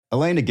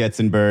Elena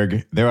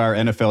Getzenberg, there are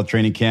NFL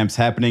training camps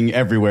happening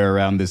everywhere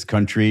around this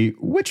country.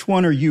 Which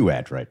one are you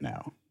at right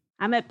now?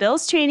 I'm at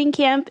Bill's training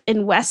camp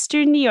in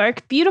Western New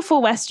York,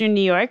 beautiful Western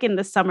New York in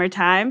the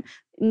summertime,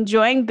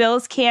 enjoying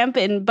Bill's camp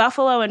in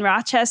Buffalo and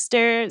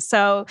Rochester.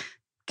 So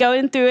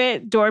going through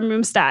it dorm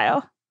room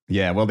style.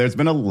 Yeah, well, there's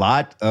been a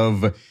lot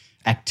of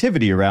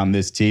activity around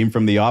this team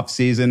from the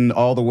offseason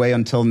all the way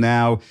until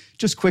now.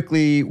 Just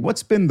quickly,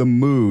 what's been the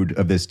mood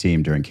of this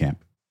team during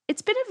camp?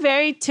 It's been a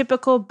very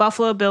typical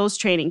Buffalo Bills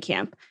training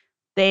camp.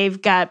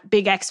 They've got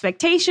big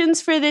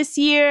expectations for this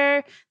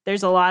year.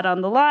 There's a lot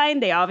on the line.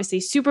 They obviously,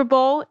 Super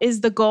Bowl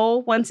is the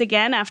goal once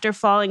again after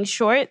falling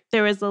short.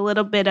 There was a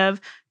little bit of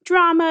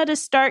drama to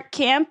start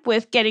camp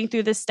with getting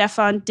through the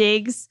Stephon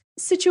Diggs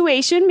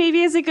situation,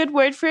 maybe is a good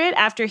word for it,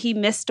 after he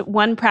missed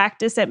one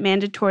practice at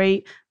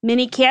mandatory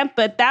minicamp.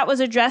 But that was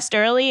addressed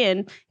early,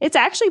 and it's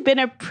actually been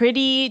a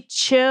pretty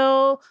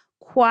chill,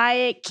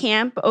 quiet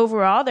camp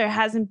overall. There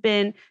hasn't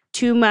been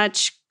too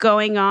much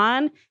going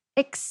on,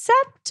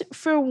 except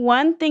for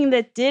one thing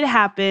that did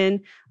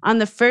happen on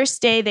the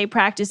first day they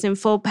practiced in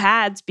full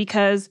pads,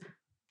 because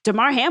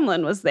Damar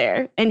Hamlin was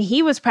there and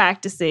he was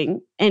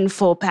practicing in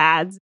full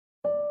pads.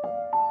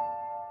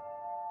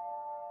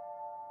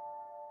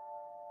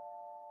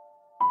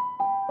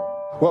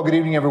 Well, good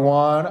evening,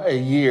 everyone. A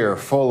year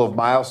full of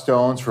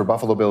milestones for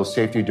Buffalo Bills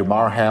safety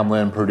Damar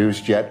Hamlin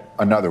produced yet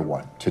another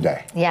one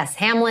today. Yes,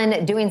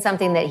 Hamlin doing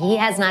something that he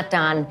has not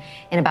done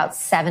in about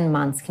 7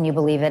 months. Can you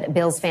believe it?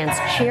 Bills fans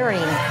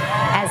cheering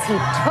as he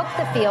took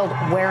the field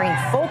wearing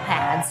full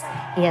pads.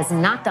 He has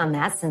not done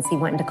that since he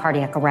went into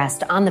cardiac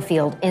arrest on the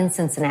field in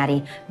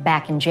Cincinnati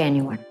back in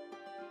January.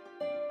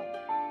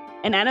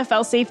 An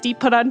NFL safety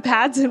put on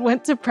pads and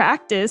went to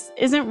practice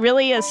isn't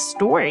really a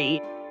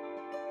story.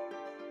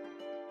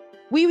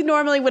 We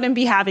normally wouldn't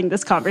be having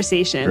this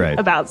conversation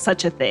about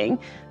such a thing.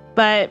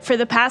 But for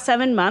the past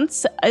 7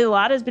 months, a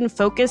lot has been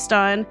focused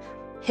on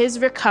his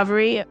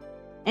recovery.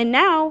 And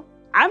now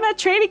I'm at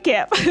training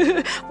camp.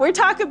 We're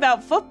talking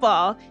about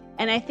football.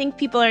 And I think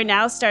people are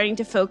now starting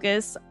to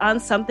focus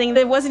on something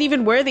that wasn't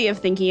even worthy of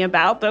thinking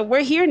about. But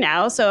we're here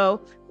now. So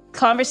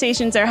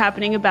conversations are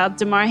happening about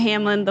Damar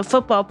Hamlin, the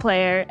football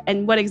player,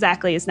 and what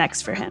exactly is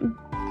next for him.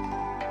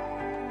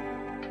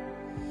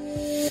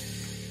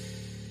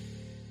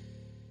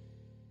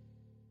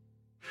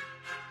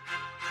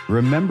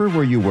 Remember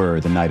where you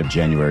were the night of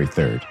January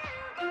 3rd.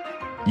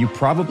 You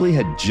probably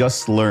had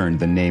just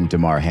learned the name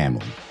Damar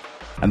Hamlin.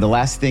 And the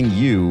last thing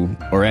you,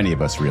 or any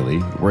of us really,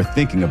 were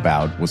thinking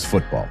about was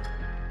football.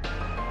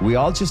 We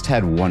all just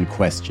had one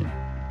question.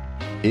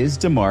 Is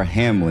Damar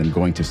Hamlin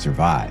going to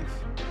survive?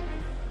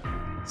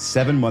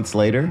 7 months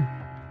later,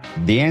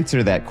 the answer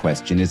to that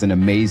question is an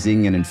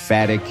amazing and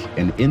emphatic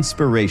and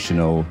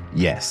inspirational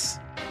yes.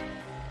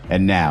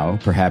 And now,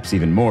 perhaps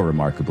even more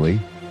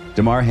remarkably,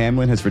 Damar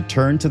Hamlin has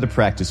returned to the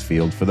practice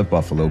field for the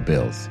Buffalo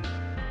Bills.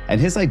 And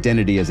his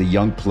identity as a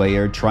young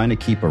player trying to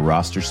keep a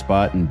roster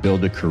spot and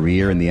build a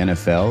career in the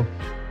NFL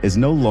is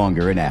no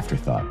longer an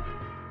afterthought.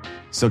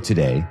 So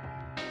today,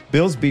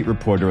 Bills beat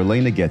reporter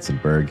Elena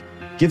Getzenberg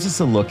gives us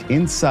a look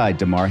inside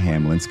Damar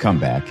Hamlin's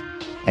comeback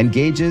and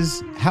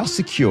gauges how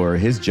secure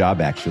his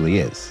job actually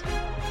is.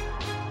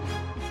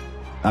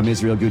 I'm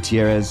Israel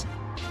Gutierrez.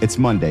 It's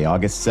Monday,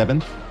 August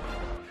 7th.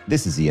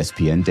 This is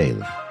ESPN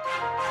Daily.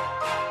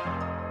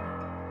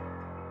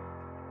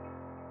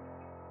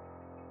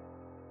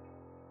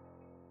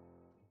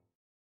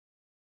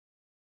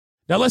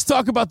 Now let's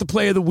talk about the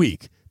play of the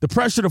week. The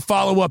pressure to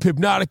follow up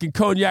Hypnotic and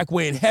Cognac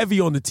weighing heavy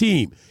on the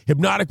team.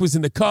 Hypnotic was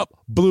in the cup,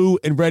 blue,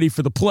 and ready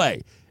for the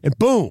play. And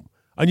boom,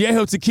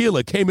 Añejo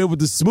Tequila came in with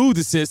the smooth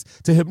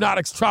assist to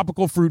Hypnotic's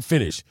tropical fruit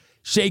finish.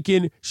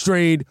 Shaken,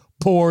 strained,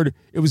 poured.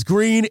 It was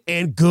green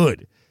and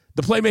good.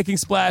 The playmaking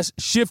splash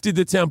shifted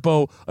the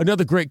tempo.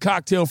 Another great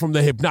cocktail from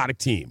the Hypnotic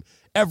team.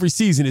 Every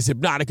season is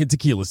Hypnotic and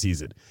Tequila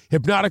season.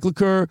 Hypnotic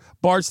Liqueur,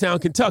 Bardstown,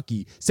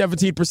 Kentucky.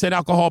 17%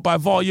 alcohol by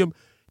volume.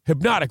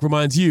 Hypnotic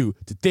reminds you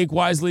to think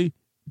wisely,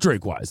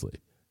 drink wisely.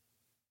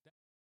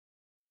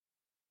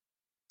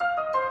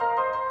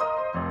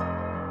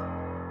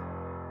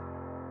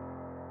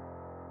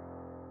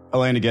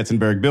 Elena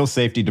Getzenberg, Bills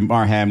safety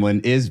Damar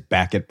Hamlin is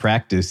back at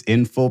practice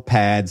in full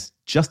pads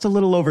just a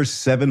little over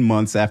 7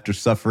 months after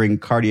suffering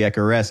cardiac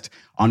arrest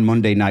on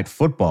Monday Night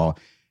Football.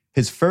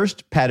 His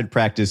first padded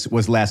practice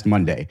was last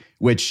Monday,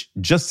 which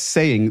just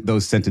saying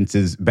those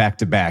sentences back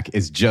to back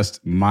is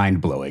just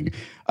mind-blowing.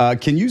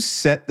 Can you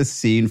set the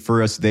scene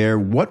for us there?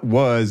 What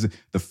was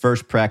the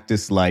first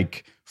practice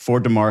like for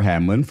Damar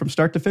Hamlin from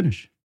start to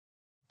finish?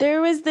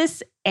 There was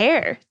this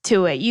air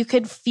to it. You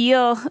could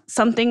feel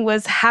something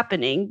was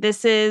happening.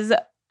 This is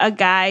a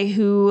guy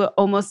who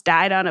almost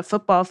died on a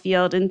football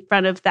field in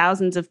front of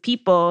thousands of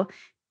people.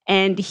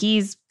 And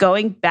he's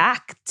going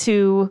back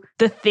to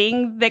the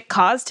thing that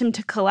caused him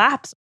to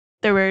collapse.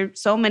 There were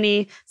so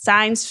many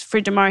signs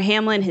for Damar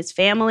Hamlin. His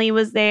family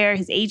was there.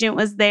 His agent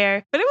was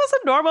there. But it was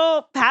a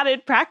normal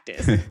padded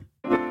practice.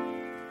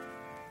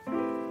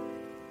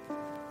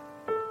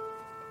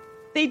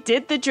 They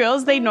did the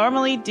drills they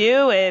normally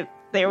do.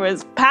 There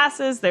was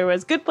passes, there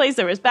was good plays,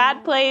 there was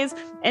bad plays,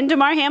 and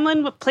Damar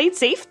Hamlin played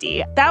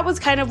safety. That was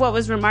kind of what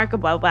was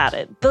remarkable about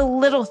it. The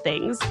little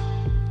things.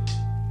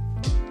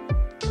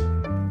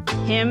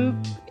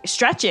 Him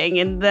stretching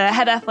and the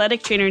head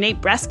athletic trainer,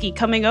 Nate Bresky,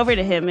 coming over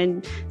to him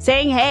and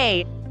saying,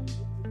 hey.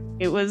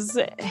 It was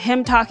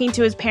him talking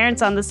to his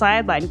parents on the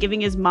sideline,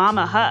 giving his mom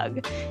a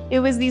hug. It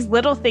was these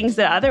little things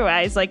that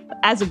otherwise, like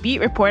as a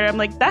beat reporter, I'm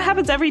like, that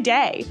happens every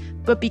day.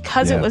 But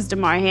because it was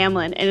Damar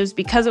Hamlin, and it was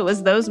because it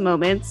was those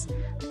moments,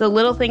 the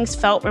little things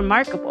felt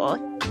remarkable.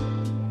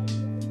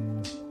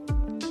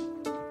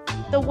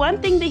 The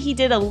one thing that he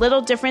did a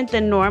little different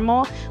than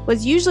normal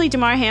was usually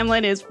Damar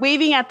Hamlin is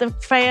waving at the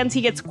fans.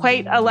 He gets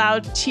quite a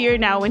loud cheer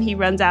now when he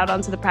runs out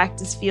onto the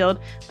practice field.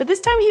 But this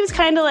time he was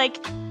kind of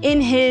like in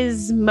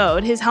his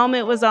mode. His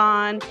helmet was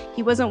on.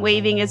 He wasn't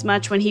waving as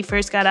much when he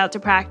first got out to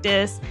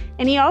practice.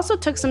 And he also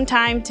took some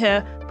time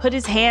to put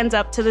his hands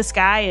up to the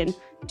sky and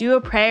do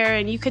a prayer.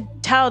 And you could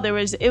tell it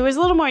was a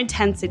little more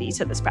intensity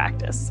to this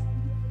practice.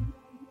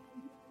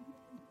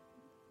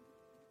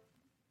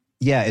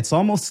 Yeah, it's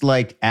almost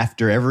like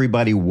after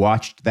everybody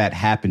watched that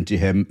happen to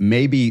him,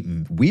 maybe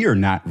we are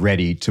not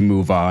ready to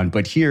move on.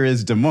 But here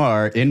is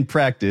Damar in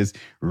practice,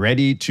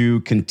 ready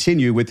to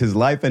continue with his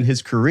life and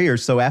his career.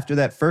 So after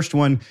that first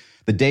one,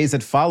 the days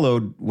that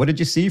followed, what did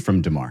you see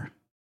from Damar?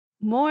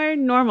 More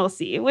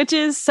normalcy, which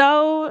is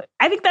so,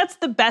 I think that's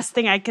the best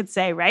thing I could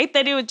say, right?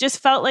 That it just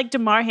felt like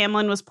Damar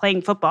Hamlin was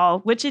playing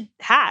football, which it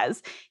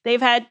has. They've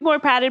had more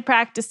padded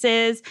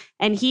practices,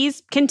 and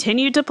he's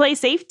continued to play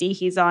safety.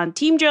 He's on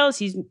team drills.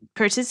 He's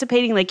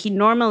participating like he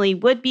normally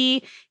would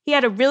be. He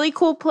had a really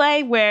cool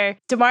play where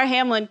Damar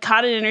Hamlin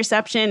caught an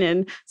interception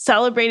and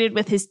celebrated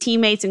with his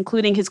teammates,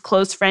 including his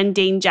close friend,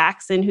 Dane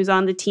Jackson, who's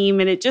on the team.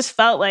 And it just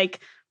felt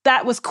like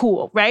that was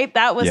cool, right?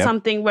 That was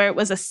something where it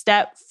was a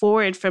step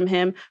forward from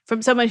him,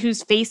 from someone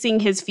who's facing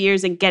his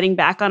fears and getting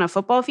back on a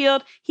football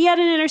field. He had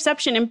an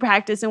interception in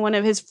practice in one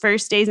of his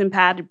first days in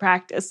padded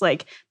practice.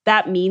 Like,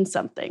 that means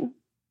something.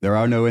 There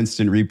are no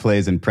instant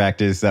replays in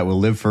practice that will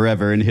live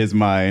forever in his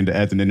mind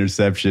as an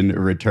interception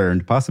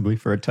returned, possibly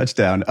for a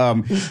touchdown.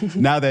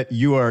 Now that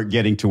you are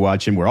getting to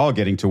watch him, we're all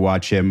getting to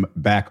watch him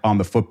back on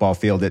the football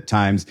field at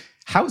times.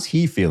 How's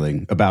he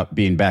feeling about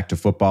being back to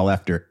football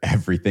after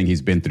everything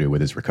he's been through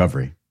with his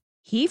recovery?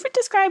 He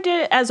described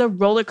it as a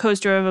roller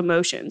coaster of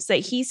emotions, that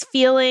he's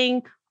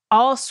feeling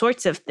all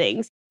sorts of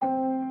things.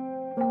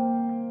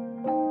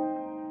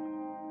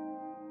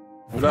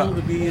 What up?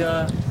 To be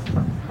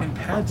in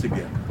pads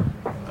again.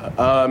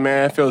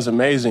 Man, it feels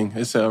amazing.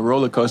 It's a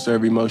roller coaster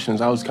of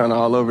emotions. I was kind of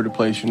all over the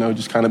place,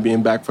 just kind of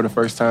being back for the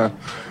first time.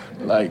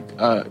 Like,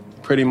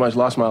 pretty much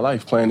lost my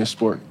life playing this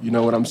sport. You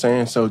know what I'm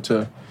saying? So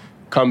to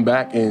come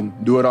back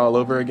and do it all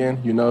over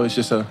again,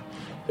 it's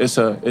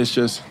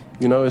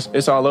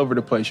all over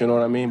the place, you know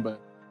what I mean?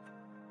 But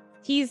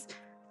he's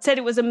said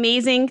it was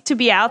amazing to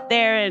be out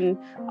there and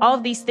all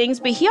of these things,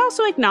 but he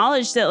also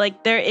acknowledged that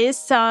like there is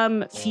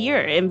some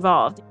fear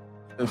involved.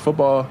 In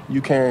football,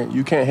 you can't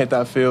hit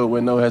that field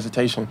with no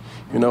hesitation.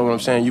 You know what I'm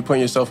saying? You put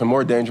yourself in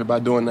more danger by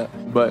doing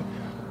that. But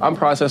I'm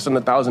processing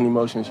 1,000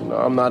 emotions.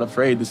 I'm not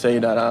afraid to say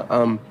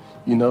that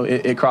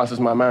it crosses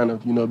my mind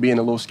of being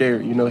a little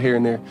scared, here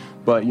and there.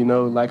 But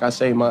like I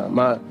say,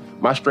 my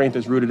strength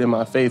is rooted in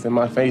my faith, and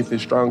my faith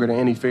is stronger than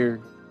any fear.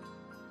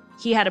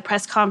 He had a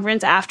press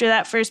conference after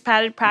that first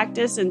padded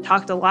practice and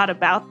talked a lot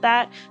about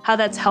that, how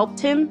that's helped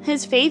him,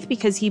 his faith,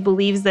 because he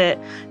believes that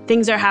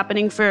things are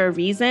happening for a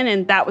reason,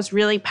 and that was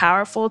really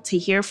powerful to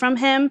hear from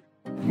him.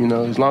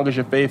 As long as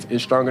your faith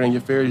is stronger than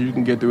your fears, you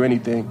can get through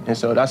anything. And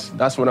so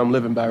that's what I'm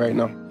living by right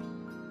now.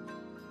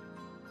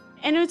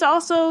 And it's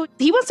also,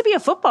 he wants to be a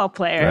football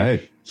player.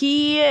 Right.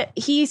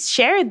 He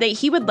shared that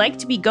he would like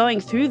to be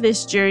going through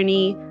this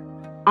journey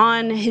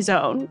on his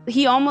own.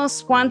 He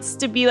almost wants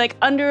to be like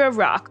under a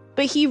rock,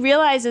 but he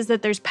realizes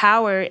that there's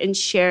power in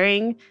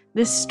sharing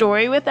this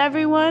story with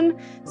everyone.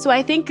 So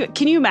I think,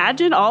 can you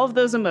imagine all of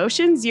those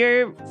emotions?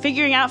 You're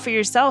figuring out for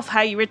yourself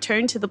how you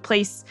return to the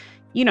place,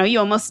 you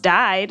almost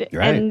died.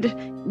 Right.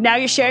 And now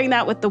you're sharing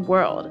that with the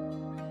world.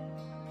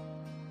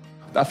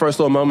 That first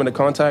little moment of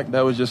contact,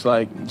 that was just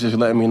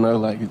letting me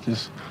know, it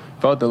just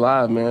felt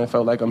alive, man. It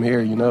felt like I'm here,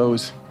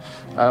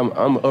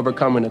 I'm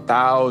overcoming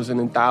 1,000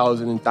 and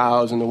 1,000 and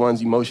 1,000 of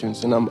one's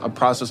emotions, and I'm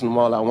processing them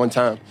all at one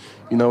time.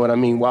 You know what I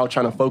mean? While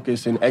trying to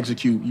focus and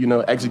execute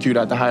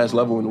at the highest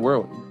level in the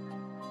world.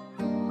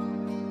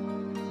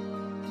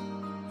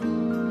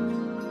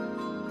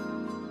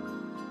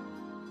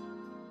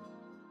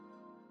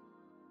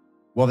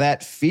 Well,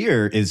 that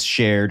fear is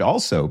shared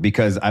also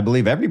because I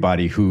believe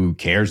everybody who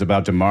cares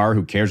about Damar,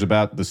 who cares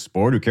about the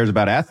sport, who cares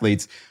about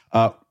athletes,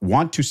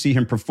 want to see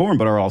him perform,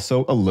 but are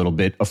also a little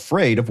bit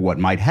afraid of what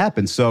might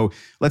happen. So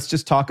let's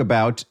just talk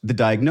about the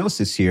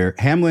diagnosis here.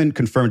 Hamlin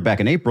confirmed back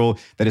in April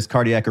that his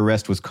cardiac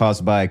arrest was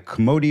caused by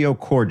commotio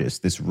cordis,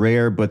 this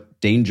rare but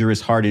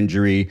dangerous heart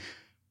injury.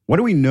 What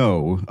do we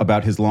know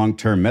about his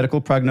long-term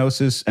medical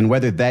prognosis and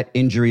whether that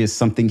injury is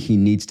something he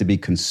needs to be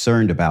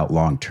concerned about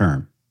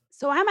long-term?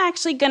 So I'm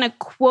actually going to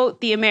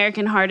quote the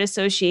American Heart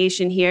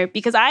Association here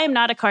because I am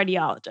not a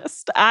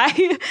cardiologist.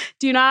 I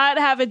do not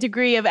have a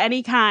degree of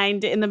any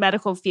kind in the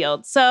medical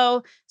field.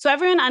 So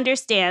everyone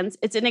understands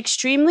it's an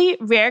extremely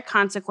rare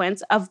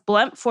consequence of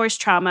blunt force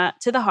trauma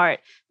to the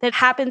heart that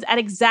happens at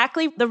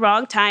exactly the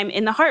wrong time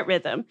in the heart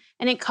rhythm,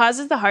 and it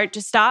causes the heart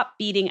to stop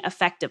beating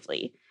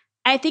effectively.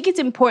 I think it's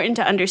important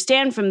to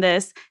understand from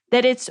this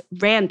that it's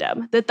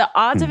random, that the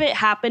odds of it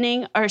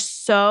happening are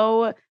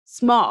so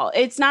small.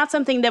 It's not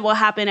something that will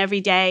happen every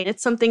day.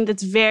 It's something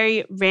that's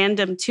very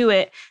random to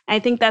it. I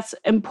think that's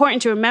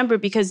important to remember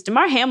because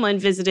Damar Hamlin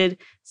visited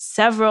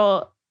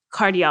several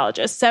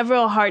cardiologists,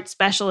 several heart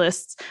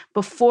specialists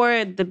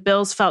before the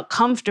Bills felt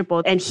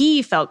comfortable, and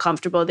he felt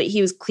comfortable that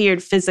he was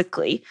cleared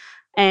physically.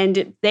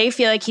 And they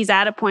feel like he's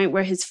at a point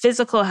where his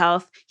physical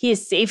health, he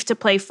is safe to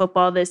play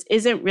football. This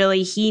isn't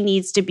really, he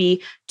needs to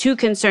be too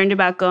concerned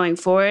about going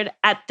forward.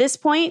 At this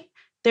point,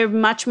 they're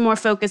much more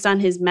focused on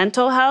his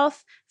mental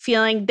health,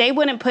 feeling they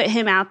wouldn't put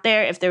him out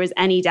there if there was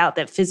any doubt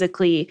that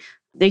physically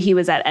that he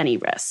was at any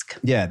risk.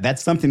 Yeah,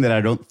 that's something that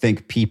I don't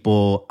think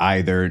people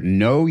either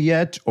know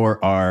yet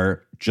or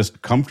are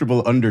just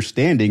comfortable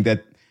understanding,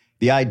 that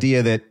the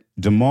idea that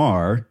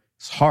Damar's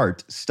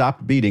heart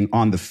stopped beating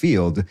on the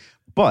field.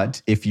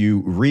 But if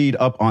you read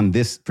up on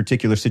this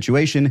particular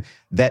situation,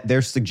 that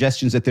there's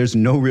suggestions that there's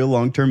no real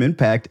long-term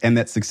impact and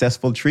that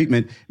successful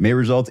treatment may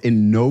result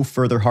in no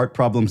further heart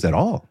problems at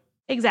all.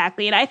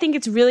 Exactly. And I think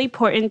it's really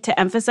important to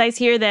emphasize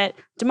here that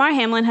Damar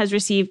Hamlin has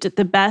received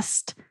the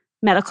best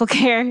medical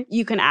care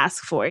you can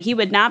ask for. He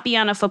would not be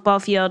on a football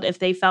field if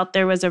they felt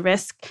there was a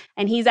risk.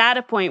 And he's at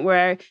a point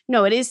where,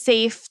 no, it is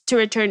safe to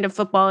return to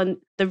football. And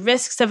the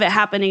risks of it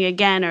happening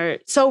again are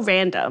so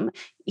random.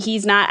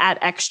 He's not at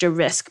extra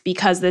risk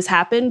because this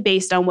happened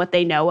based on what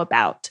they know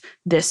about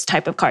this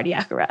type of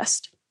cardiac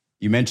arrest.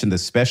 You mentioned the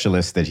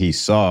specialist that he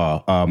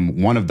saw.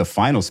 One of the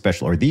final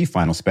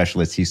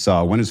specialists he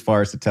saw went as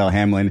far as to tell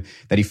Hamlin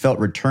that he felt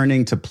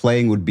returning to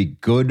playing would be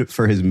good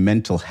for his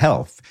mental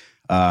health.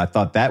 I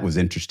thought that was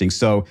interesting.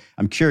 So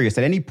I'm curious,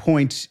 at any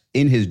point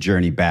in his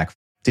journey back,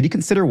 did he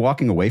consider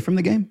walking away from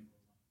the game?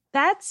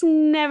 That's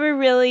never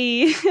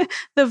really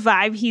the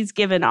vibe he's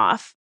given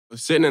off.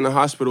 Sitting in the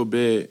hospital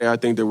bed, I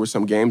think there were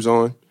some games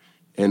on.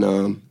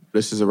 And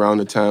this is around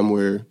the time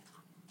where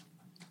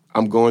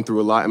I'm going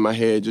through a lot in my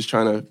head, just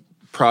trying to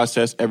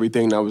process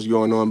everything that was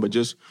going on. But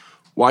just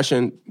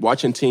watching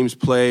teams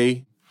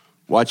play,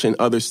 watching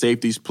other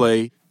safeties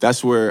play,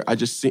 that's where I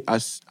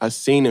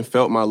seen and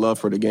felt my love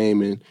for the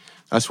game. And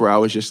that's where I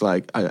was just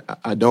like,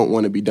 I don't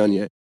want to be done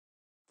yet.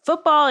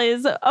 Football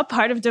is a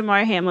part of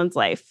Damar Hamlin's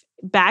life.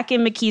 Back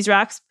in McKees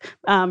Rocks,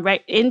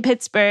 right in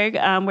Pittsburgh,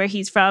 where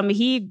he's from,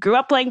 he grew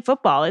up playing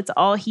football. It's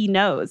all he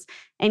knows.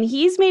 And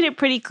he's made it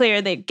pretty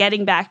clear that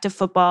getting back to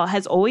football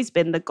has always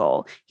been the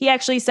goal. He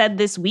actually said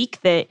this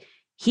week that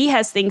he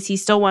has things he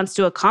still wants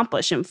to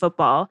accomplish in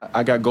football.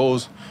 I got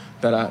goals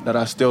that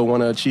I still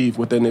want to achieve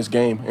within this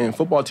game. And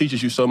football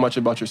teaches you so much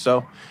about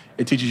yourself.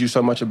 It teaches you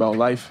so much about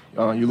life.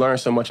 You learn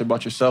so much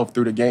about yourself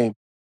through the game.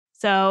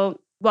 So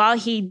while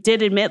he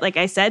did admit, like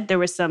I said, there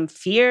was some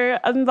fear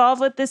involved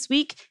with this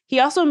week,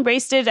 he also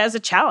embraced it as a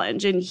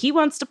challenge. And he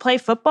wants to play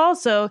football,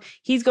 so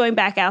he's going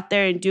back out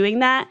there and doing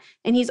that.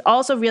 And he's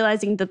also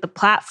realizing that the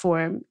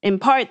platform, in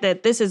part,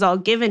 that this is all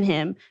given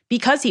him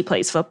because he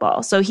plays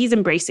football. So he's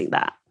embracing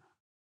that.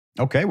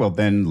 Okay, well,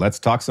 then let's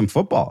talk some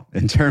football.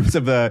 In terms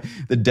of the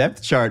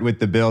depth chart with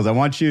the Bills, I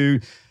want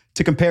you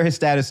to compare his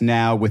status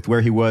now with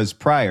where he was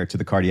prior to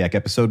the cardiac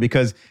episode,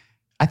 because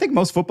I think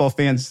most football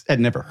fans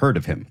had never heard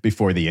of him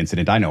before the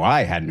incident. I know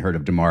I hadn't heard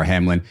of Damar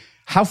Hamlin.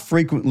 How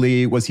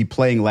frequently was he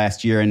playing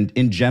last year? And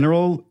in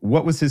general,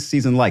 what was his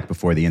season like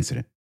before the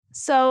incident?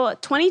 So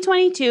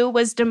 2022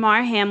 was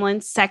Damar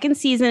Hamlin's second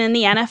season in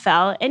the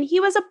NFL, and he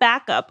was a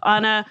backup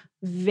on a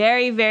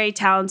very, very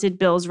talented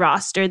Bills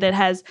roster that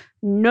has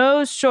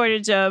no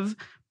shortage of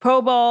Pro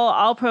Bowl,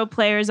 All-Pro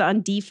players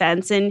on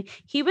defense. And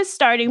he was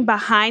starting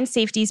behind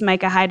safeties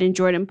Micah Hyde and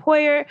Jordan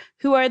Poyer,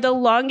 who are the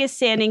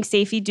longest-standing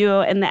safety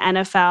duo in the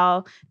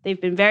NFL. They've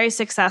been very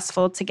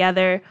successful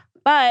together.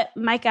 But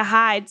Micah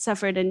Hyde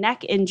suffered a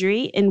neck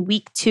injury in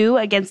week 2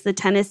 against the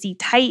Tennessee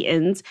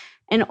Titans,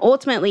 and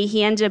ultimately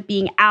he ended up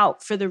being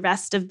out for the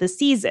rest of the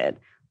season.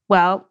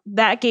 Well,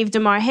 that gave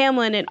Damar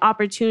Hamlin an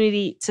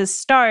opportunity to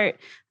start.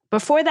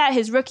 Before that,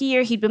 his rookie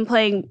year, he'd been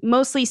playing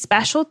mostly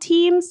special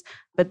teams,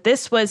 but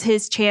this was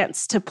his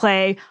chance to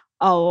play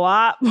a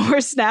lot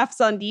more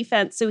snaps on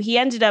defense. So he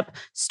ended up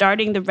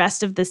starting the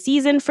rest of the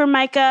season for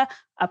Micah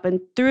up and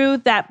through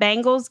that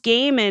Bengals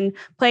game and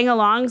playing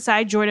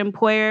alongside Jordan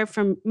Poyer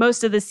for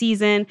most of the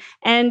season.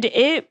 And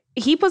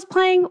he was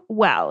playing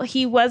well.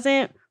 He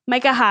wasn't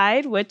Micah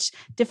Hyde, which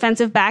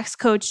defensive backs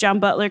coach John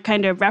Butler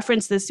kind of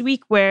referenced this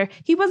week, where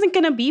he wasn't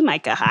going to be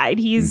Micah Hyde.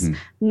 He's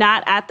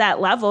not at that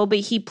level, but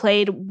he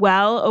played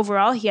well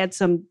overall. He had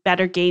some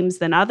better games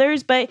than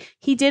others, but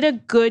he did a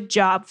good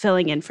job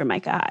filling in for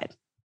Micah Hyde.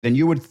 Then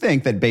you would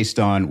think that based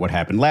on what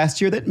happened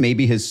last year, that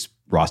maybe his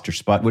roster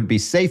spot would be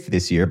safe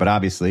this year, but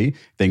obviously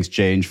things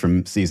change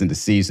from season to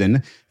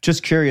season.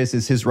 Just curious,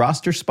 is his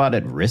roster spot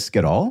at risk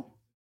at all?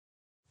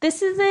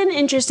 This is an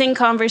interesting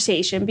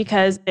conversation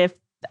because if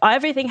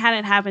everything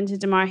hadn't happened to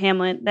Damar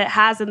Hamlin that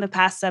has in the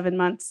past 7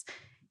 months,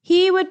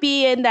 he would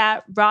be in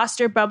that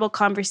roster bubble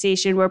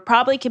conversation. We're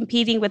probably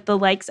competing with the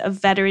likes of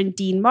veteran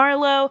Dean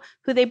Marlowe,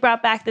 who they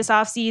brought back this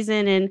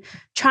offseason, and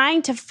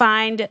trying to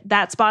find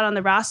that spot on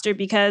the roster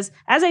because,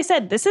 as I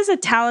said, this is a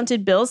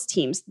talented Bills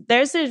team.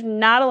 There's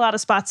not a lot of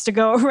spots to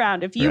go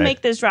around. If you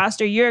make this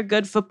roster, you're a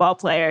good football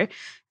player.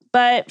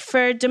 But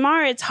for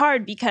Damar, it's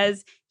hard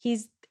because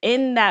he's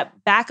in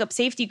that backup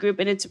safety group,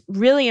 and it's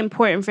really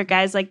important for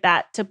guys like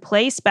that to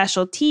play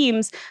special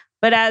teams.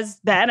 But as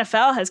the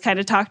NFL has kind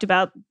of talked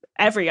about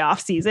every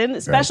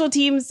offseason, special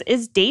teams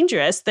is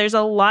dangerous. There's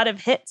a lot of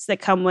hits that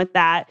come with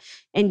that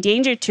and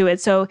danger to it.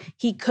 So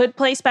he could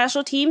play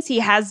special teams. He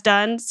has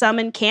done some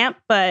in camp,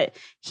 but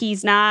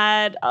he's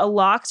not a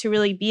lock to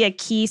really be a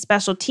key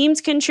special teams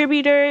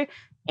contributor.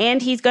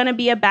 And he's going to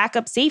be a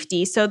backup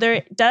safety. So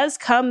there does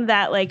come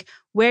that, like,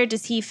 where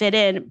does he fit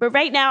in? But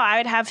right now, I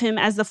would have him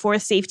as the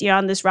fourth safety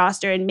on this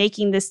roster and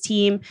making this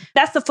team.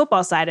 That's the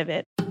football side of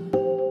it.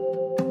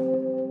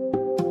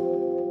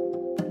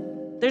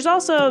 There's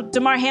also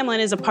Damar Hamlin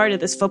is a part of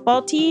this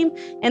football team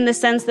in the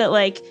sense that,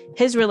 like,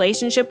 his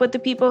relationship with the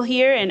people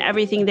here and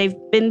everything they've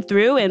been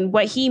through and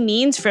what he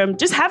means from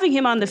just having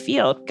him on the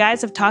field.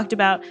 Guys have talked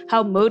about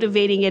how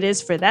motivating it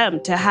is for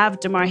them to have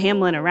Damar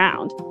Hamlin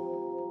around.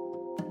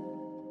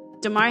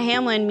 Damar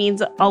Hamlin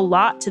means a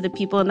lot to the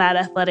people in that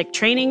athletic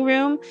training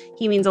room.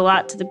 He means a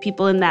lot to the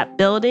people in that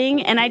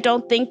building. And I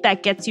don't think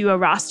that gets you a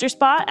roster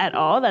spot at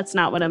all. That's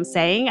not what I'm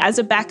saying. As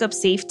a backup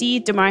safety,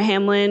 Damar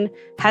Hamlin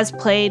has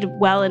played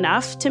well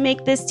enough to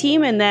make this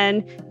team. And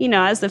then, you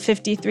know, as the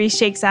 53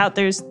 shakes out,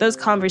 there's those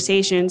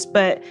conversations.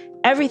 But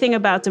everything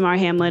about Damar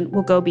Hamlin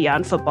will go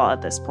beyond football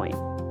at this point.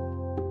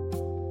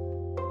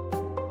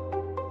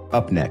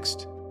 Up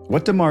next,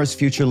 what Damar's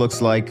future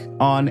looks like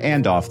on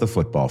and off the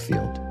football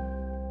field.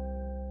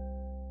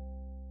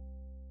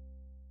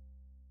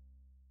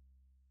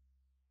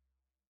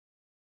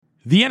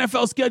 The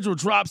NFL schedule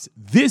drops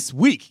this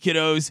week,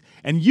 kiddos,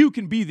 and you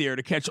can be there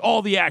to catch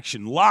all the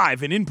action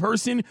live and in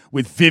person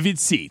with Vivid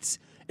Seats.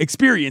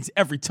 Experience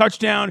every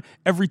touchdown,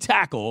 every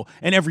tackle,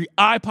 and every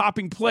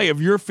eye-popping play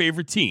of your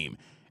favorite team.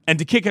 And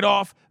to kick it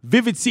off,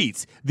 Vivid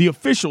Seats, the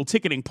official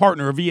ticketing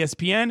partner of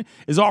ESPN,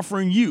 is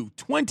offering you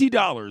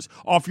 $20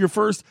 off your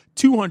first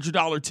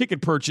 $200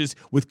 ticket purchase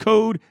with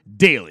code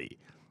DAILY.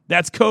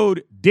 That's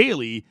code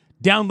DAILY.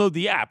 Download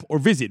the app or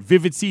visit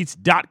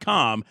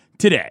vividseats.com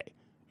today.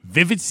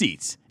 Vivid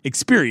Seats.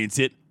 Experience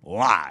it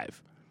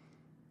live.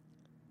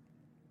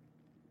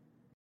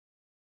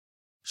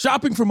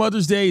 Shopping for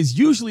Mother's Day is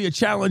usually a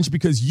challenge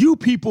because you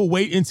people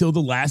wait until the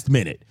last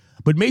minute.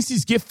 But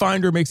Macy's Gift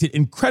Finder makes it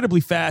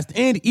incredibly fast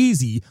and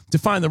easy to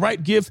find the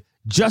right gift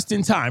just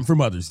in time for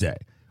Mother's Day.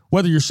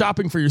 Whether you're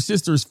shopping for your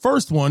sister's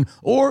first one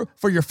or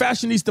for your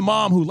fashionista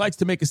mom who likes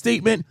to make a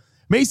statement,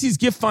 Macy's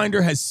Gift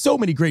Finder has so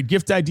many great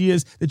gift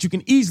ideas that you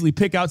can easily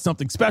pick out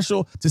something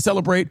special to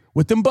celebrate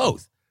with them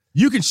both.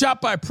 You can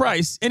shop by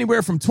price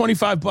anywhere from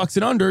 $25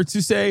 and under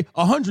to, say,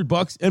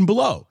 $100 and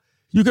below.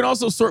 You can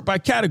also sort by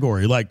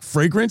category like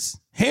fragrance,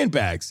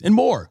 handbags, and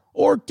more,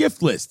 or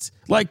gift lists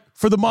like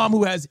for the mom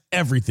who has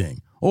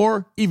everything,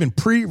 or even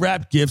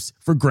pre-wrapped gifts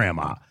for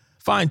grandma.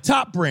 Find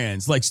top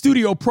brands like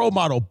Studio Pro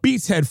Model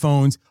Beats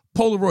headphones,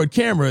 Polaroid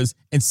cameras,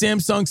 and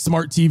Samsung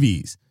smart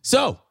TVs.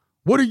 So,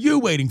 what are you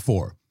waiting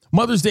for?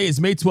 Mother's Day is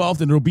May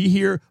 12th, and it'll be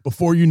here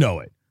before you know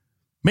it.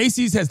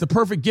 Macy's has the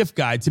perfect gift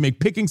guide to make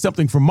picking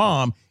something for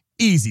mom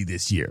easy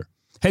this year.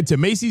 Head to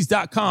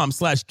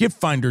Macy's.com/gift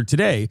finder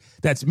today.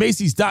 That's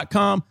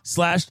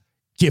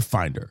Macy's.com/gift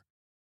finder.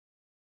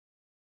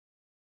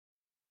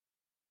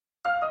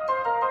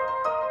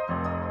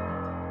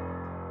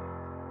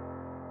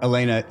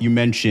 Elena, you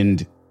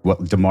mentioned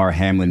what Damar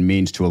Hamlin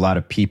means to a lot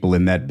of people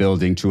in that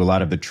building, to a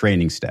lot of the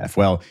training staff.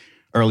 Well,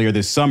 earlier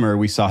this summer,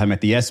 we saw him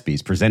at the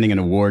ESPYs presenting an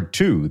award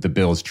to the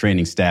Bills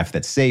training staff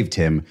that saved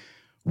him.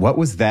 What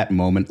was that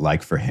moment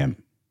like for him?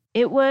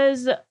 It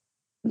was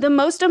the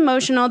most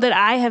emotional that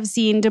I have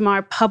seen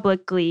Damar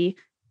publicly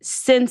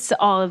since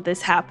all of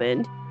this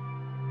happened.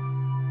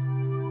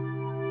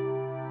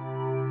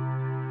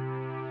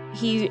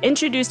 He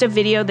introduced a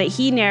video that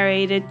he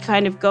narrated,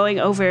 kind of going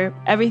over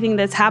everything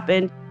that's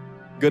happened.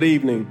 Good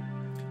evening.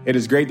 It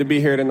is great to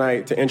be here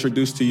tonight to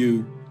introduce to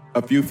you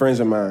a few friends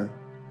of mine.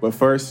 But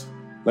first,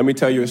 let me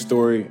tell you a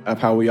story of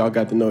how we all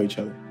got to know each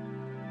other.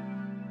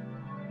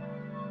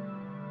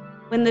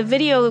 When the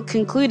video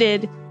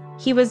concluded,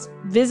 he was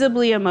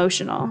visibly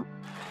emotional.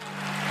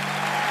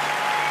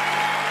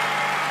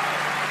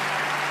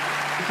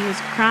 He was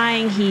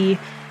crying. He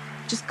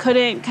just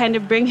couldn't kind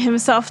of bring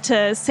himself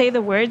to say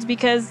the words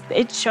because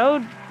it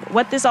showed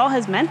what this all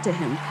has meant to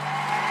him.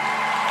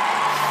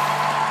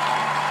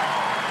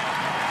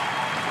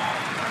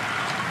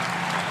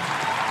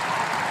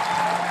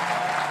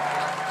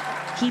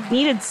 He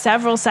needed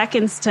several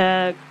seconds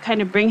to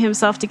kind of bring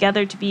himself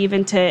together to be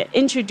even to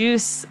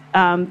introduce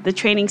the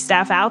training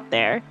staff out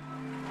there.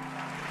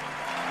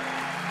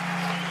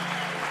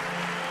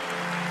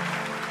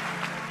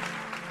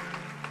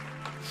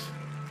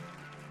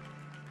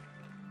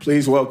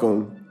 Please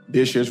welcome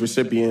this year's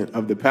recipient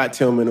of the Pat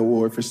Tillman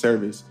Award for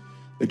Service,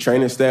 the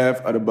training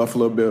staff of the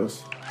Buffalo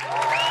Bills.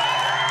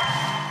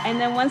 And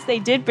then once they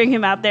did bring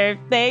him out there,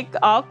 they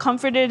all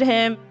comforted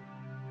him.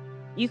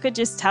 You could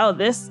just tell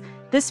this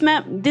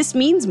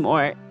means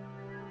more.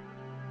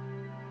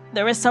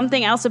 There was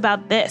something else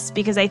about this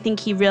because I think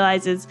he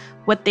realizes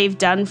what they've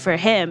done for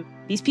him.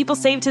 These people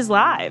saved his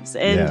lives,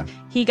 and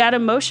he got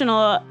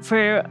emotional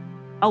for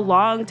a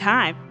long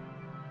time.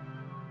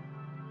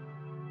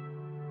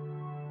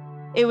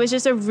 It was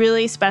just a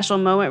really special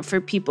moment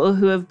for people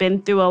who have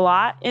been through a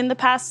lot in the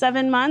past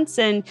 7 months,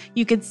 and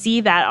you could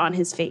see that on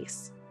his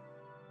face.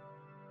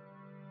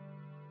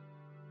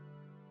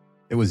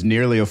 It was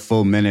nearly a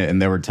full minute,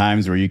 and there were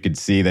times where you could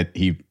see that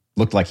he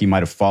looked like he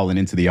might have fallen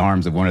into the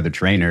arms of one of the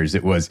trainers.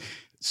 It was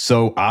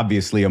so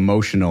obviously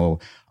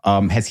emotional.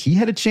 Has he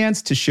had a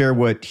chance to share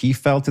what he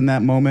felt in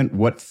that moment?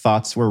 What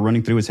thoughts were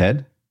running through his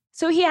head?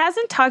 So he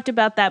hasn't talked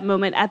about that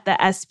moment at the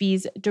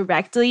ESPYs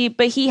directly,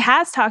 but he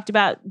has talked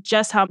about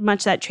just how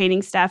much that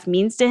training staff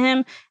means to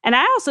him. And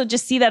I also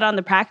just see that on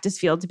the practice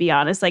field, to be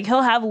honest. Like,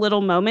 he'll have little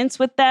moments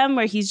with them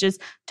where he's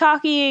just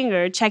talking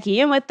or checking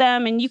in with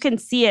them, and you can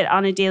see it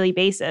on a daily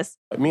basis.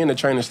 Me and the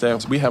training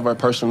staff, we have our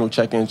personal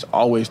check-ins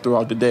always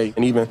throughout the day,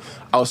 and even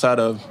outside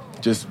of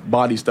just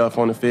body stuff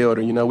on the field.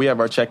 Or, we have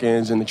our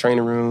check-ins in the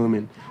training room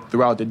and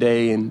throughout the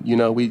day, and,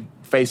 we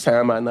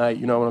FaceTime at night,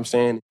 you know what I'm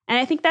saying? And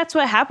I think that's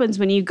what happens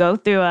when you go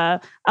through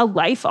a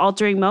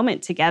life-altering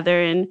moment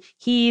together. And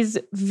he's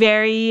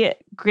very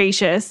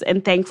gracious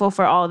and thankful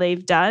for all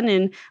they've done.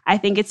 And I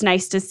think it's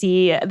nice to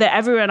see that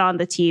everyone on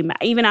the team,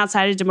 even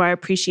outside of Damar,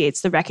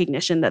 appreciates the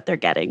recognition that they're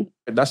getting.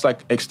 That's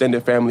like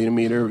extended family to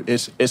me.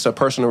 It's a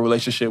personal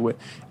relationship with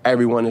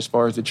everyone as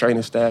far as the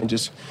training staff. And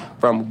just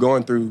from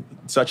going through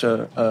such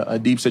a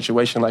deep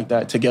situation like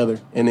that together.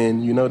 And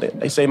then,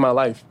 they saved my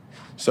life.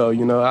 So,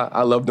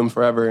 I love them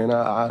forever, and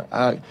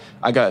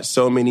I got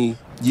so many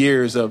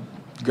years of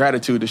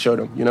gratitude to show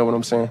them. You know what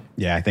I'm saying?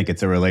 Yeah, I think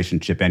it's a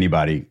relationship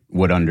anybody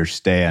would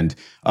understand.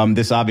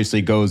 This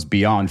obviously goes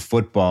beyond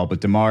football,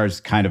 but Damar's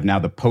kind of now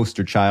the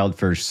poster child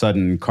for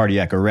sudden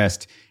cardiac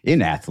arrest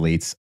in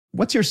athletes.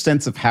 What's your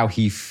sense of how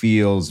he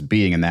feels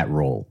being in that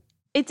role?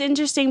 It's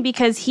interesting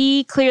because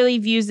he clearly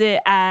views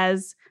it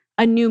as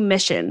a new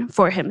mission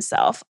for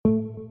himself.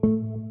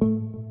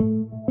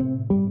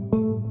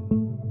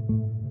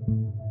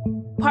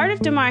 Part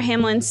of Damar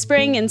Hamlin's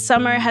spring and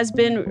summer has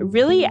been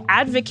really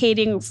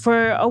advocating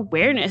for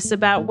awareness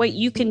about what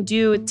you can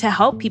do to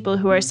help people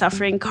who are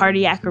suffering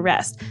cardiac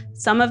arrest.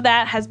 Some of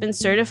that has been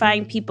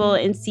certifying people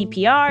in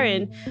CPR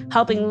and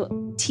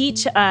helping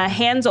teach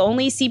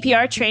hands-only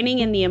CPR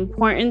training and the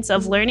importance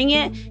of learning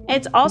it.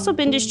 It's also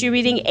been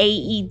distributing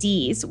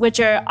AEDs, which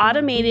are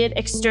automated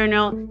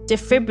external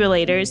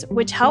defibrillators,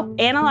 which help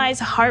analyze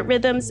heart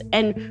rhythms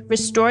and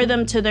restore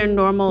them to their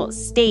normal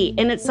state.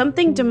 And it's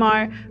something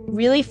Damar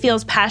really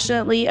feels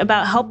passionately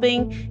about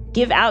helping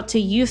give out to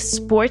youth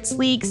sports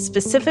leagues,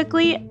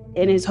 specifically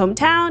in his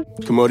hometown.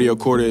 Commotio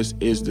cordis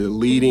is the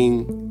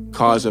leading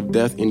cause of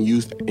death in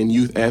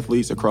youth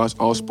athletes across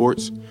all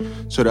sports.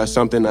 So that's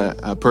something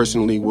I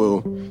personally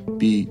will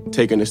be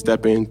taking a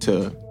step in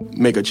to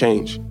make a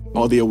change.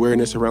 All the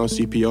awareness around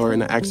CPR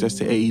and the access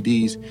to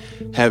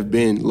AEDs have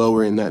been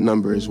lowering that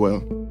number as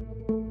well.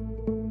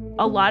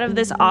 A lot of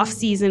this off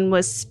season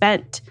was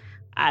spent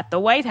at the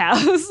White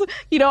House,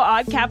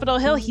 on Capitol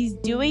Hill. He's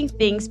doing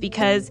things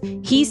because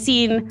he's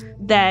seen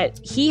that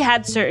he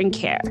had certain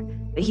care.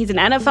 He's an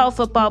NFL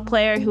football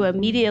player who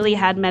immediately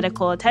had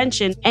medical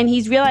attention. And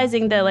he's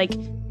realizing that,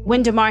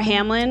 when Damar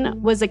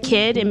Hamlin was a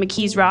kid in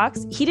McKees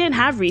Rocks, he didn't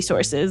have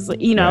resources.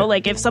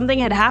 Right. If something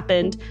had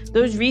happened,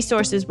 those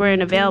resources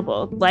weren't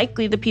available.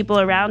 Likely the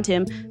people around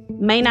him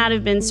may not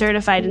have been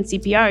certified in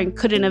CPR and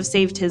couldn't have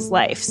saved his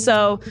life.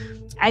 So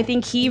I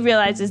think he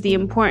realizes the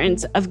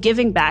importance of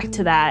giving back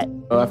to that.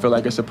 I feel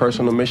like it's a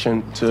personal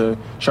mission to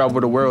travel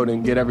the world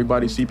and get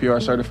everybody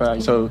CPR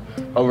certified. So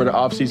over the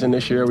offseason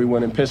this year, we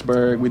went in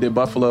Pittsburgh, we did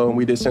Buffalo, and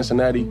we did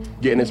Cincinnati,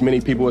 getting as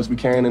many people as we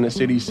can in the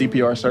city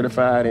CPR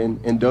certified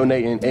and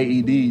donating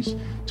AEDs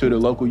to the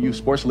local youth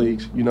sports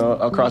leagues,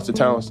 across the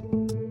towns.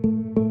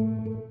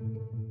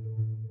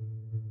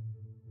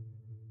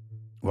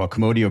 Well,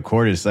 Commotio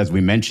cordis, as we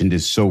mentioned,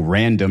 is so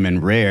random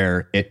and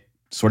rare, it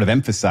sort of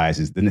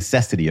emphasizes the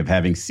necessity of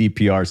having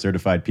CPR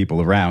certified people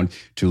around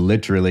to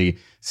literally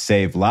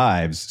save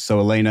lives. So,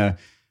 Elena,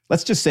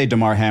 let's just say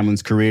Damar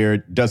Hamlin's career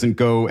doesn't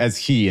go as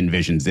he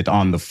envisions it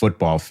on the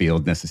football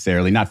field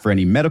necessarily, not for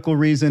any medical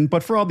reason,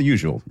 but for all the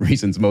usual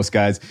reasons most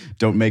guys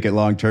don't make it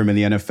long-term in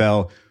the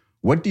NFL.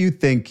 What do you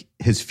think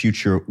his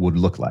future would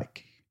look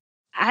like?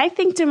 I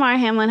think Damar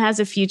Hamlin has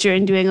a future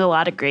in doing a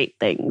lot of great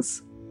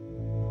things.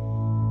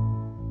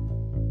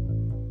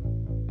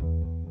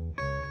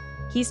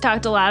 He's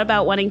talked a lot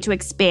about wanting to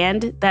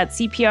expand that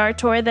CPR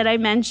tour that I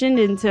mentioned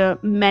into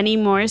many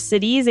more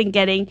cities and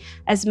getting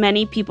as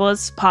many people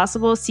as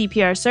possible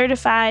CPR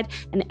certified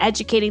and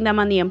educating them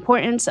on the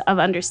importance of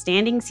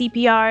understanding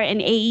CPR and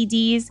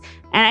AEDs.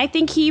 And I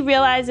think he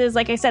realizes,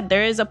 like I said,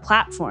 there is a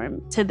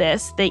platform to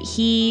this that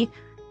he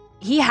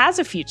he has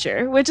a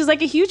future, which is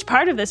like a huge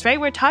part of this, right?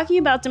 We're talking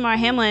about Damar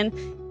Hamlin.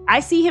 I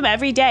see him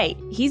every day.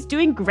 He's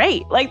doing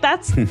great. Like,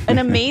 that's an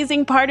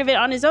amazing part of it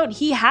on his own.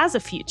 He has a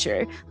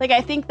future. Like, I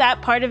think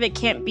that part of it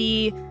can't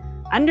be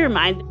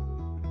undermined.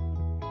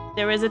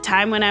 There was a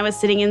time when I was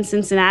sitting in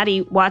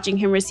Cincinnati watching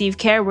him receive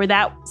care where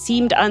that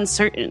seemed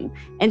uncertain.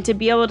 And to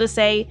be able to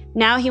say,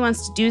 now he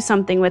wants to do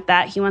something with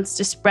that. He wants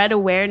to spread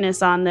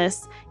awareness on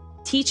this,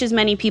 teach as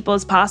many people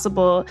as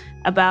possible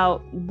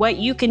about what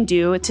you can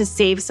do to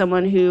save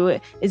someone who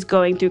is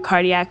going through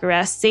cardiac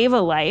arrest, save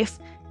a life.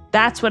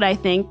 That's what I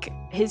think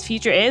his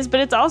future is, but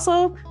it's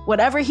also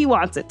whatever he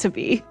wants it to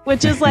be,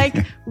 which is like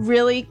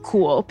really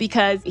cool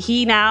because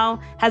he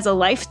now has a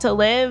life to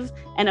live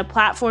and a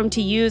platform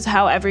to use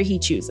however he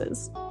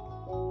chooses.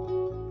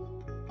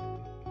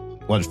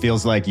 Well, it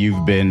feels like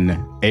you've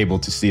been able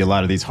to see a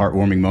lot of these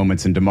heartwarming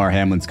moments in Damar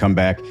Hamlin's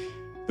comeback.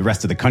 The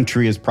rest of the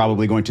country is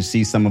probably going to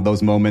see some of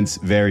those moments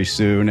very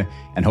soon,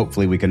 and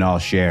hopefully we can all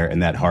share in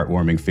that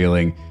heartwarming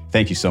feeling.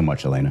 Thank you so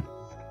much, Elena.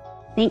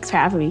 Thanks for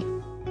having me.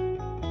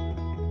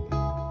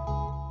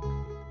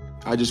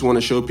 I just want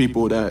to show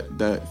people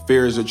that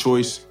fear is a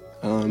choice,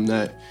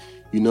 that,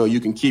 you know, you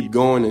can keep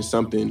going in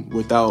something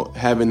without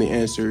having the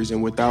answers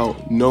and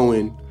without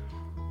knowing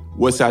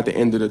what's at the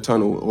end of the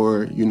tunnel.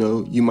 Or, you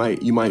know, you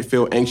might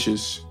feel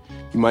anxious.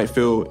 You might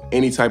feel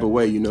any type of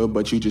way, you know,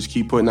 but you just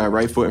keep putting that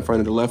right foot in front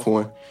of the left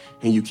one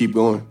and you keep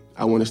going.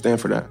 I want to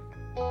stand for that.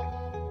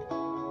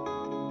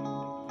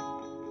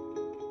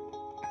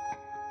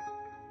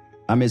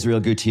 I'm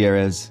Israel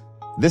Gutierrez.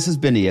 This has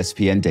been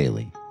ESPN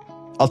Daily.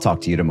 I'll talk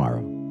to you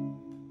tomorrow.